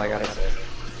 That's all I gotta say.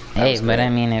 Hey, was but great. I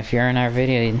mean, if you're in our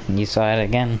video, you saw it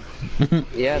again.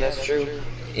 Yeah, that's true.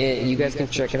 You guys can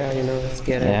check it out, you know, let's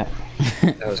get it.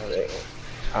 Yeah. That was great.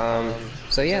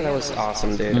 So yeah, that was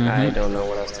awesome, dude. I don't know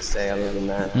what else to say other than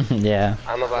that. Yeah.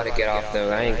 I'm about to get off,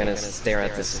 though. I ain't gonna stare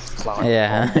at this clock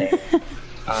Yeah. all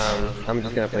day. I'm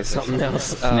just gonna play something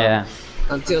else. Yeah.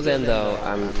 Until then, though,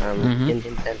 I'm in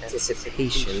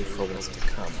anticipation for what's to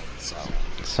come.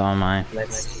 So am I.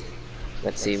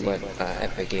 Let's see what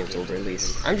Epic Games will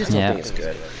release. I'm just Yeah. hoping it's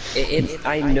good.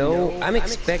 I know I'm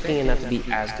expecting it not to be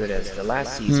as good as the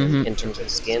last season in terms of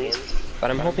skins, but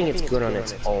I'm hoping it's good on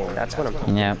its own. That's what I'm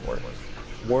hoping Yeah. for.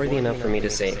 Worthy enough for me to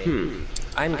say,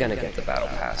 I'm gonna get the battle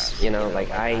pass. You know, like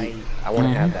I want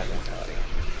to have that mentality.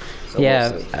 So Yeah,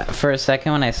 we'll see. for a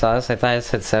second when I saw this, I thought it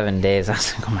said 7 days. I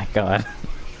was like, oh my god.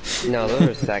 No, those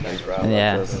are seconds, bro.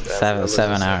 Yeah, Those are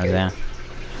 7 hours, yeah. seconds.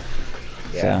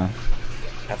 Yeah,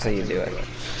 that's how you do it.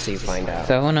 So you find out.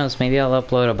 So who knows, maybe I'll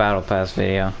upload a Battle Pass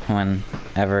video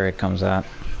whenever it comes out.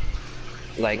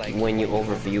 Like when you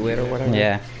overview it or whatever?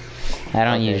 Yeah. I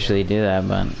don't Okay. usually do that,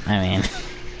 but, I mean,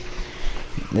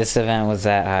 this event was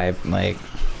that hype, like,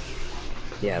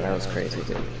 Yeah, that was crazy,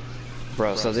 dude.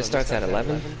 Bro, so this starts at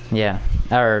 11? yeah.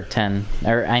 Or 10.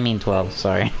 Or, I mean 12,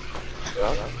 sorry.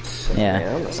 Well, Yeah.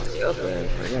 Man, I'm gonna stay up, man.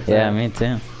 Forget Yeah, that. me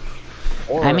too.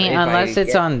 Or I mean, if unless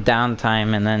it's get- on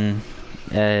downtime and then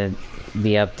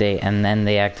the update and then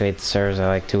they activate the servers at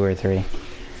like 2 or 3.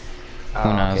 Oh,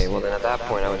 who knows? Okay, well then at that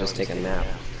point I would just take a nap.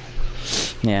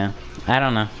 Yeah, I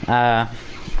don't know.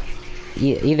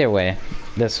 Either way,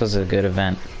 this was a good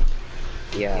event.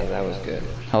 Yeah, that was good.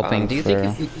 Hoping do you for-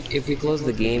 think if we close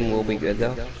the game, we'll be good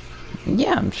though?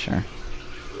 Yeah, I'm sure.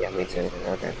 Yeah, me too.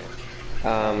 Okay.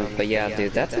 But yeah,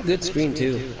 dude, that's a good screen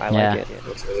too. I Yeah. like it.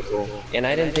 Looks really cool. And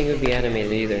I didn't think it would be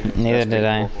animated either. Neither That's did pretty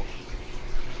I. cool.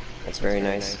 That's very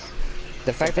nice.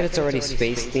 The fact that it's already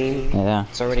space themed, Yeah.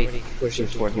 it's already pushing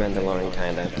towards Mandalorian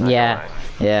kinda. not gonna Yeah,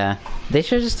 lie. yeah. They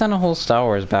should have just done a whole Star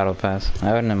Wars Battle Pass. I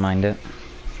wouldn't have minded.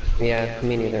 Yeah,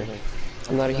 me neither.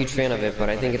 I'm not a huge fan of it, but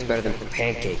I think it's better than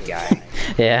Pancake Guy.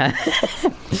 Yeah.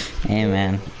 Hey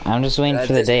man, I'm just waiting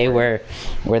for the day where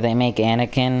they make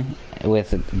Anakin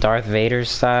with Darth Vader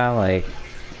style. Like,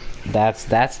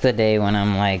 that's the day when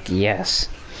I'm like, yes,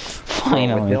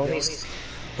 finally.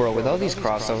 With all these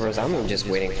crossovers, I'm just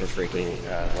waiting for freaking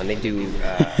when they do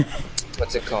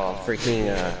what's it called?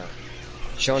 Freaking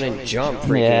Shonen Jump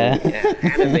freaking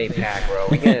anime pack, bro.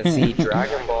 We're gonna see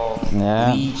Dragon Ball,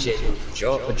 Yeah. Bleach, and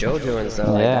JoJo and stuff.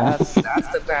 Yeah. Like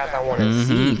that's the path I want to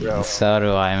see, bro. So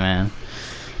do I, man.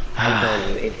 I'm telling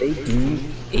you, if they do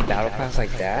a battle pass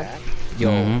like that,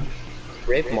 yo,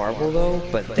 rip Marvel though,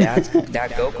 but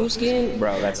that Goku skin,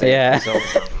 bro, that's it. Yeah.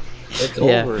 It's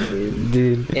Yeah. over, dude.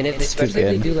 Dude, And if, it's too especially if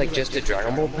they good. do like just a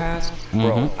Dragon Ball pass,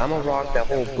 bro, I'ma rock that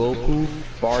whole Goku,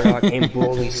 Bardock, and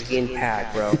Broly skin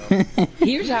pack, bro.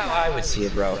 Here's how I would see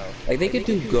it, bro. Like they could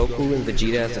do Goku and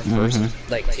Vegeta as the first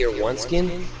like tier 1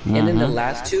 skin, and then the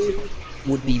last two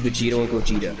would be Vegito and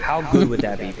Gogeta. How good would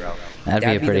that be, bro? That'd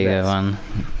be a the pretty good best. one.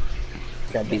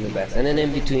 That'd be the best. And then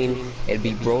in between, it'd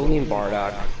be Broly and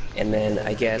Bardock, and then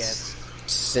I guess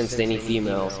since they need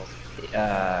females,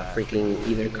 freaking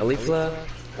either Caulifla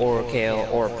or Kale,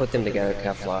 or put them together,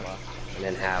 Kefla, and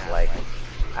then have like,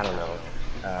 I don't know,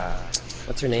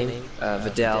 what's her name?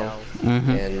 Videl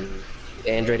and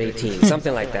Android 18,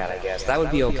 something like that. I guess that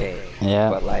would be okay. Yeah.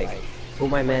 But like, put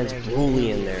my man's Broly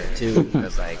in there too,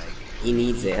 because like he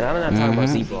needs it. And I'm not talking about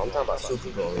Z-Bro, I'm talking about Super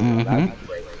Broly. That'd be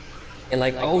great. And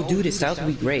like, oh dude, his styles would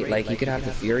be great. Like you could have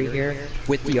the Fury here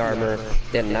with the armor,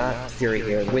 then not Fury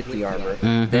here with the armor,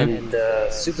 then the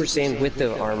Super Saiyan with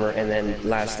the armor, and then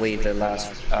lastly the last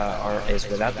is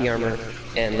without the armor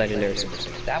and Legendary Super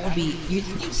Saiyan. That would be, you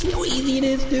see how easy it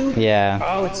is, dude? Yeah.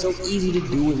 Oh, it's so easy to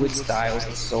do it with styles.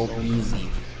 It's so easy.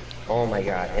 Oh my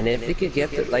god! And if they could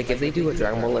get the, like, if they do a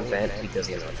Dragon Ball event because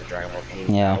you know it's a Dragon Ball game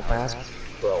Battle Pass,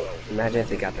 bro. Imagine if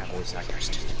they got the voice actors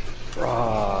too,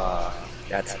 bro.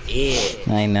 That's it.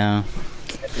 I know.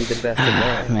 That'd be the best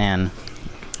event. Man,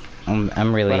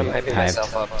 I'm really But I'm hyping hyped.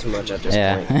 myself up too much at this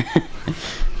point.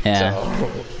 Yeah.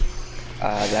 So,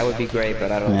 that would be great,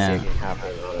 but I don't see it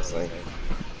happening, honestly.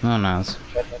 Who knows?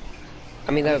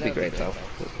 I mean, that would be great, though.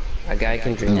 A guy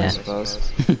can dream, I suppose.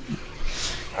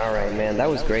 Alright, man, that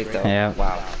was great, though. Yeah.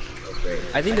 Wow. That was great.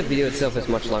 I think the video itself is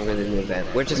much longer than the event,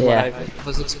 which is what I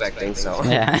was expecting, so...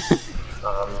 Yeah.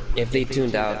 If they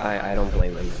tuned out, I don't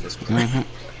blame them at this point.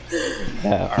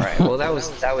 Alright, well, that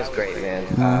was great,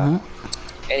 man.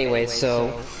 Anyway,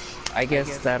 so... I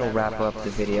guess that'll wrap up the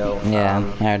video.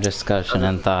 Our discussion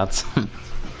and thoughts.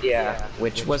 Yeah,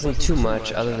 which wasn't too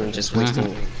much other than just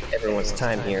wasting everyone's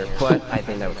time here, but I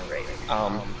think that was great.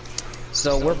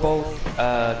 So we're both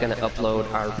gonna upload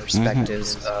our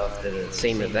perspectives of the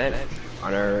same event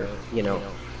on our, you know,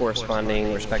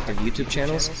 corresponding respective YouTube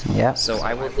channels. Yeah. So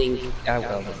I will link,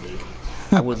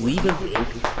 I would leave a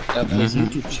link of his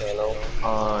YouTube channel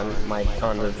on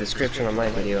the description of my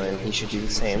video, and he should do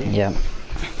the same. Yeah.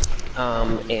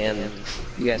 And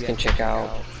you guys can check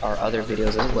out our other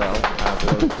videos as well.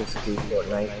 Basically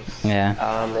Fortnite. Yeah.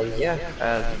 And yeah,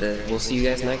 we'll see you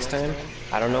guys next time.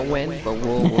 I don't know when, but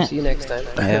we'll see you next time.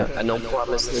 Yeah. No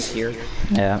promises here.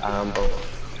 Yeah. But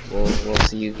we'll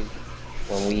see you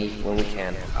when we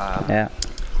can. Yeah.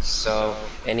 So,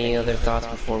 any other thoughts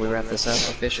before we wrap this up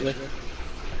officially?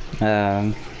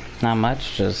 Not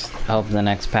much. Just hope the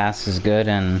next pass is good,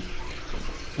 and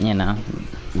you know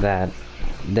that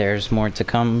there's more to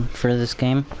come for this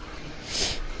game.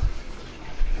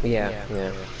 Yeah.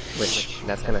 Which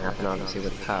that's gonna happen obviously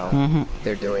with how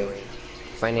they're doing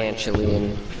financially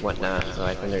and whatnot. So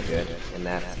I think they're good in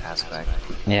that aspect.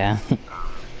 Yeah.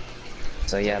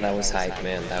 So yeah, that was hype,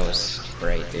 man. That was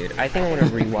great, dude. I think I'm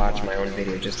gonna rewatch my own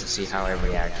video just to see how I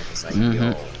reacted. It's like,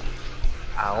 yo,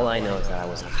 all I know is that I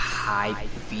was a hype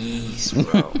beast,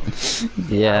 bro.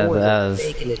 Yeah, I wasn't that was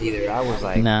faking it either. I was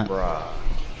like, bro.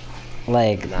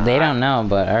 Like, they don't know,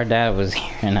 but our dad was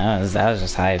here, and I was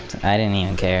just hyped. I didn't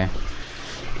even care.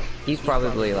 He's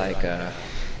probably like, you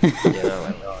know,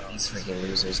 like, oh, these freaking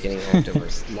losers getting hyped over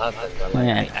nothing. But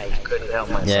like, I couldn't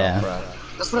help myself, bro.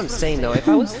 That's what I'm saying, though. If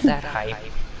I was that hype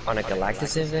on a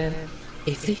Galactus event,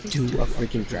 if they do a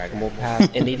freaking Dragon Ball pass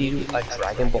and they do a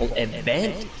Dragon Ball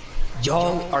event,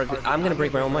 y'all are. I'm gonna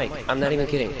break my own mic. I'm not even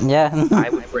kidding. Yeah. I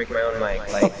would break my own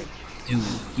mic. Like, dude,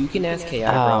 you can ask KI,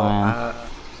 bro.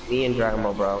 Me and Dragon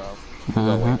Ball, bro.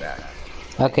 Go way back.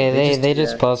 Okay, they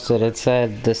just posted. It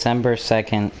said December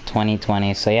 2nd,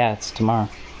 2020. So yeah, it's tomorrow.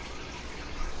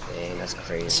 Dang, that's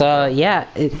crazy. So yeah,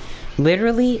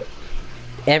 literally,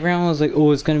 everyone was like,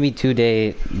 "Oh, it's gonna be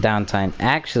 2-day downtime."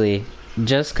 Actually,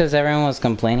 just because everyone was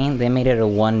complaining, they made it a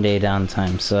 1-day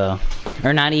downtime. So,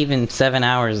 or not even 7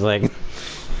 hours. Like,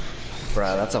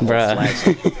 bro, that's a whole slice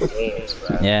of games,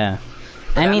 bro. Yeah.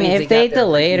 I mean, if they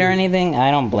delay it or anything,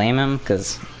 I don't blame them,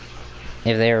 because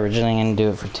if they were originally going to do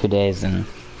it for 2 days, then,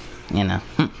 you know.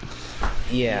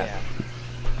 Yeah.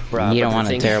 Bro, you don't want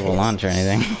a terrible launch or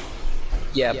anything.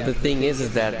 Yeah, but the thing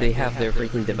is that they have their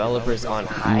freaking developers on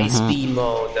high-speed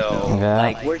mode, though. Yeah.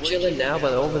 Like, we're chilling now,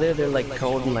 but over there, they're, like,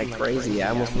 coding like crazy. I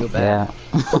almost feel bad.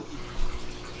 Yeah.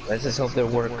 Let's just hope their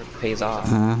work pays off.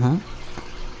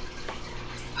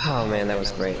 Oh, man, that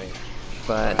was great.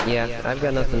 But yeah, I've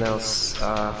got nothing else.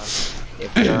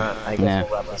 If not, I guess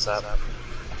we'll wrap this up.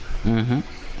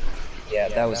 Yeah,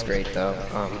 that was great though.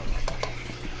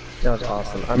 That was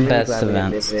awesome. I'm really glad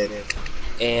we missed it.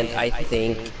 And I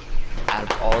think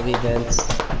out of all the events,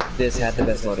 this had the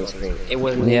best loading screen. It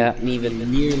wasn't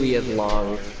even nearly as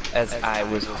long as I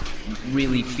was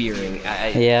really fearing.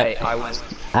 I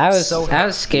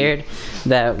was scared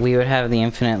that we would have the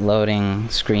infinite loading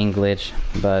screen glitch,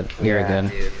 but we were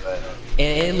good. Dude,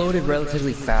 and it loaded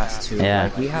relatively fast too. Yeah.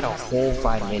 Like, we had a whole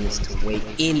 5 minutes to wait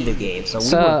in the game, so we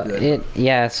were good.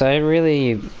 So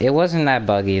it wasn't that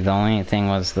buggy. The only thing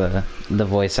was the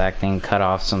voice acting cut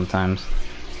off sometimes.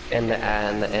 And the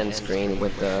end screen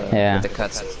with the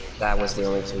cuts. That was the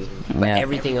only two. But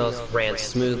everything else ran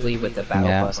smoothly with the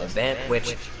Battle Bus event,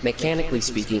 which, mechanically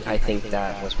speaking, I think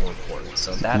that was more important.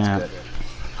 So that's good.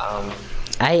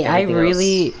 I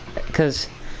really, because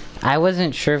I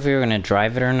wasn't sure if we were going to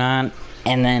drive it or not,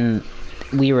 and then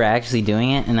we were actually doing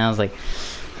it, and I was like,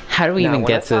 how do we even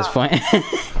get to this point?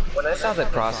 When I saw the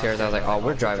crosshairs, I was like, oh,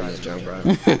 we're driving this junk, bro.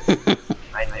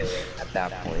 I knew it at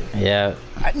that point. Yeah.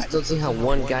 I just don't see how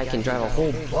one guy can drive a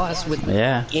whole bus with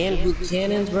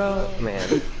cannons, bro. Man,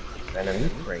 you're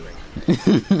crazy.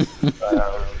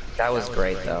 But that was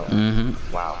great, though.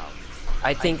 Wow.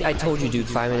 I think I told you, dude.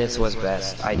 5 minutes was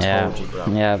best. I told you, bro.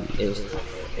 Yeah.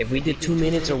 If we did 2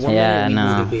 minutes or 1 Yeah, minute, we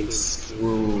would no. have been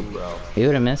screwed, bro. You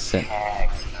would have missed it.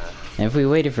 Heck, If we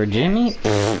waited for Jimmy,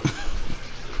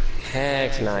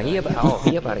 heck nah. He about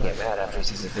to get mad after he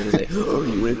sees the video. He's like, oh,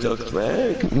 you went to talk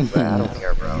smack? But I don't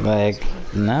care, bro. like,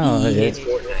 no. He hates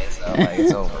Fortnite, so like,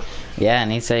 it's over. Yeah,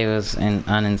 and he said he was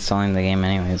uninstalling the game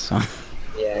anyway, so.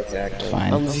 Yeah, exactly.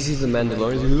 Fine. Unless he sees the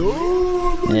Mandalorian, he's like,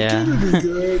 oh, my Yeah.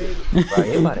 Bro,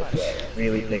 he about to get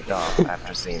really picked off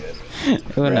after seeing this.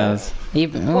 Who knows?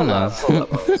 Even, who knows? Pull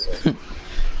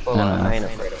up, I ain't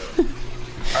afraid of it.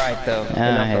 Alright, though.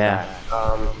 Enough of that.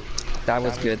 That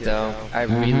was good, though. I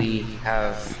really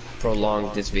have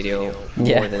prolonged this video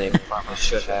more than it probably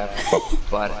should have.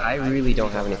 But I really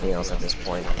don't have anything else at this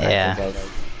point. I think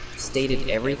I've stated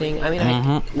everything. I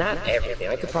mean, not everything.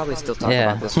 I could probably still talk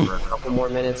about this for a couple more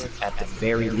minutes at the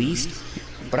very least.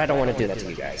 But I don't want to do that to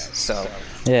you guys. So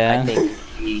I think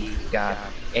we got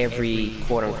every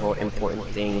quote-unquote important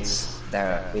things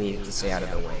that we needed to say out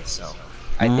of the way. So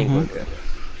I think we're good.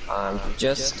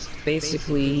 Just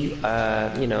basically,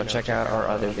 you know, check out our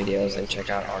other videos and check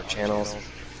out our channels.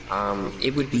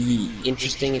 It would be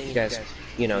interesting if you guys,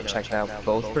 you know, checked out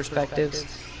both perspectives.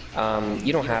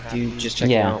 You don't have to, just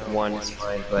checking out one is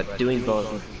fine, but doing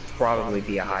both would probably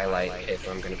be a highlight if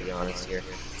I'm going to be honest here.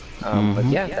 But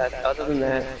yeah, other than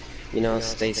that, you know,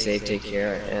 stay safe, take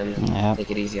care, and take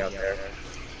it easy out there.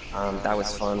 That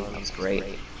was fun, that was great.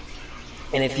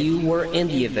 And if you were in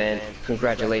the event,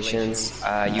 congratulations,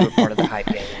 you were part of the hype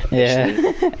game.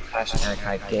 Hashtag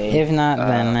hype game. If not,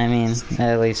 then, I mean,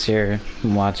 at least you're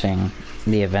watching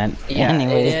the event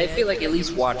anyway. I feel like at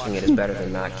least watching it is better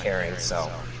than not caring,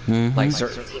 so. Like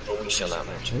certain people we shall not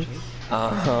mention.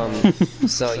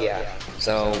 So yeah,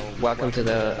 so welcome to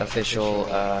the official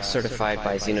certified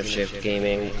by Xenoshift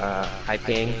Gaming hype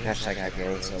gang, hashtag hype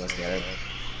gang, so let's get it.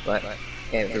 But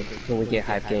can we get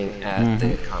hype gang at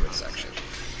the comment section?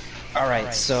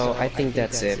 Alright, so I think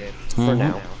that's it for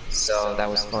now. So that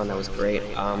was fun, that was great.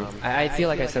 I feel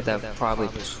like I said that probably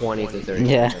 20 to 30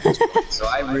 times at this point. So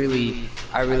I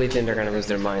really think they're gonna lose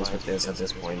their minds with this at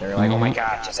this point. They're like, oh my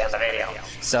god, just end the video.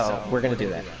 So we're gonna do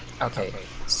that. Okay,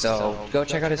 so go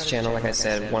check out his channel, like I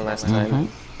said one last time.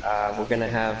 We're gonna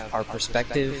have our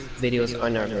perspective videos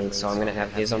on our link, so I'm gonna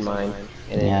have his on mine,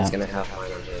 and then he's gonna have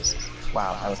mine on his.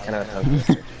 Wow, that was kind of a tongue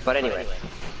twister. But anyway,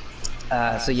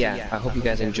 so yeah, I hope you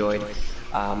guys enjoyed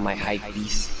my hype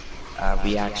beast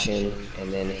reaction,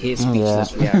 and then his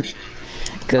speechless reaction.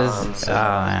 Because, oh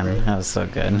man, that was so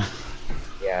good.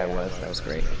 Yeah, that was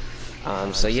great.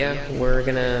 So yeah, we're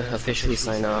gonna officially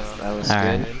sign off. That was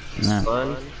good. It was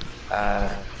fun.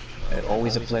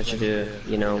 Always a pleasure to,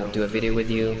 you know, do a video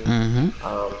with you.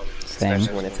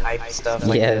 Especially when it's hype stuff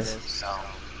like this. So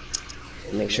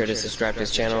make sure to subscribe to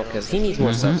his channel because he needs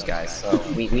more subs, guys. So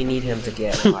we need him to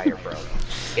get higher, bro.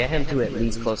 Get him to at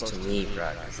least close to me, bro.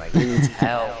 It's like he needs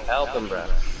help. Help him, bro.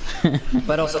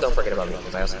 But also don't forget about me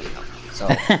because I also need help. So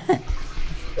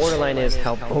borderline is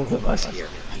help both of us here.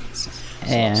 So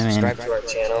subscribe to our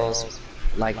channels,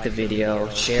 like the video,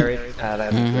 share it.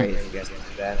 That'd be great if you guys can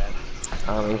do that.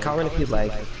 And comment if you'd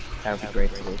like. That would be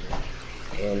great too.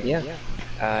 And yeah,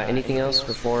 anything else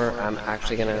before I'm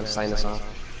actually gonna sign this off?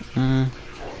 No,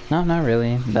 not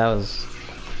really. That was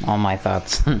all my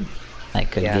thoughts I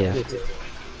could give.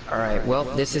 Alright, well,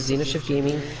 this is Xenoshift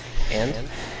Gaming, and...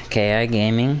 KI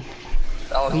Gaming.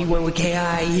 Oh, he went with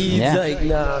KI, he's like,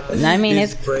 nah. I mean,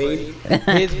 his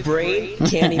brain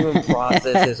can't even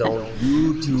process his own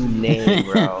YouTube name,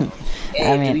 bro.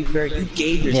 Hey, I mean, to be fair, you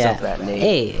gave yourself that name.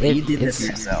 Hey, you did this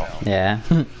yourself. Yeah.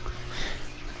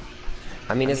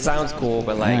 I mean, it sounds cool,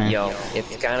 but like, yo,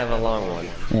 it's kind of a long one.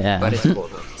 Yeah. But it's cool.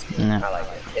 I like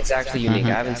it. It's actually unique. I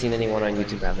haven't seen anyone on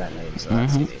YouTube have that name, so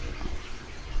that's unique.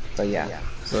 So yeah.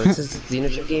 So this is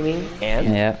Xenoshift Gaming, and...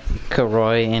 Yep.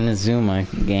 Karoy Inazuma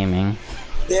Gaming.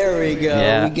 There we go.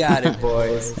 Yeah. We got it,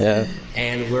 boys. Yeah.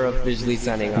 And we're officially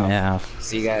signing off. Yeah.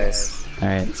 See you guys.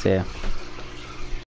 Alright, see ya.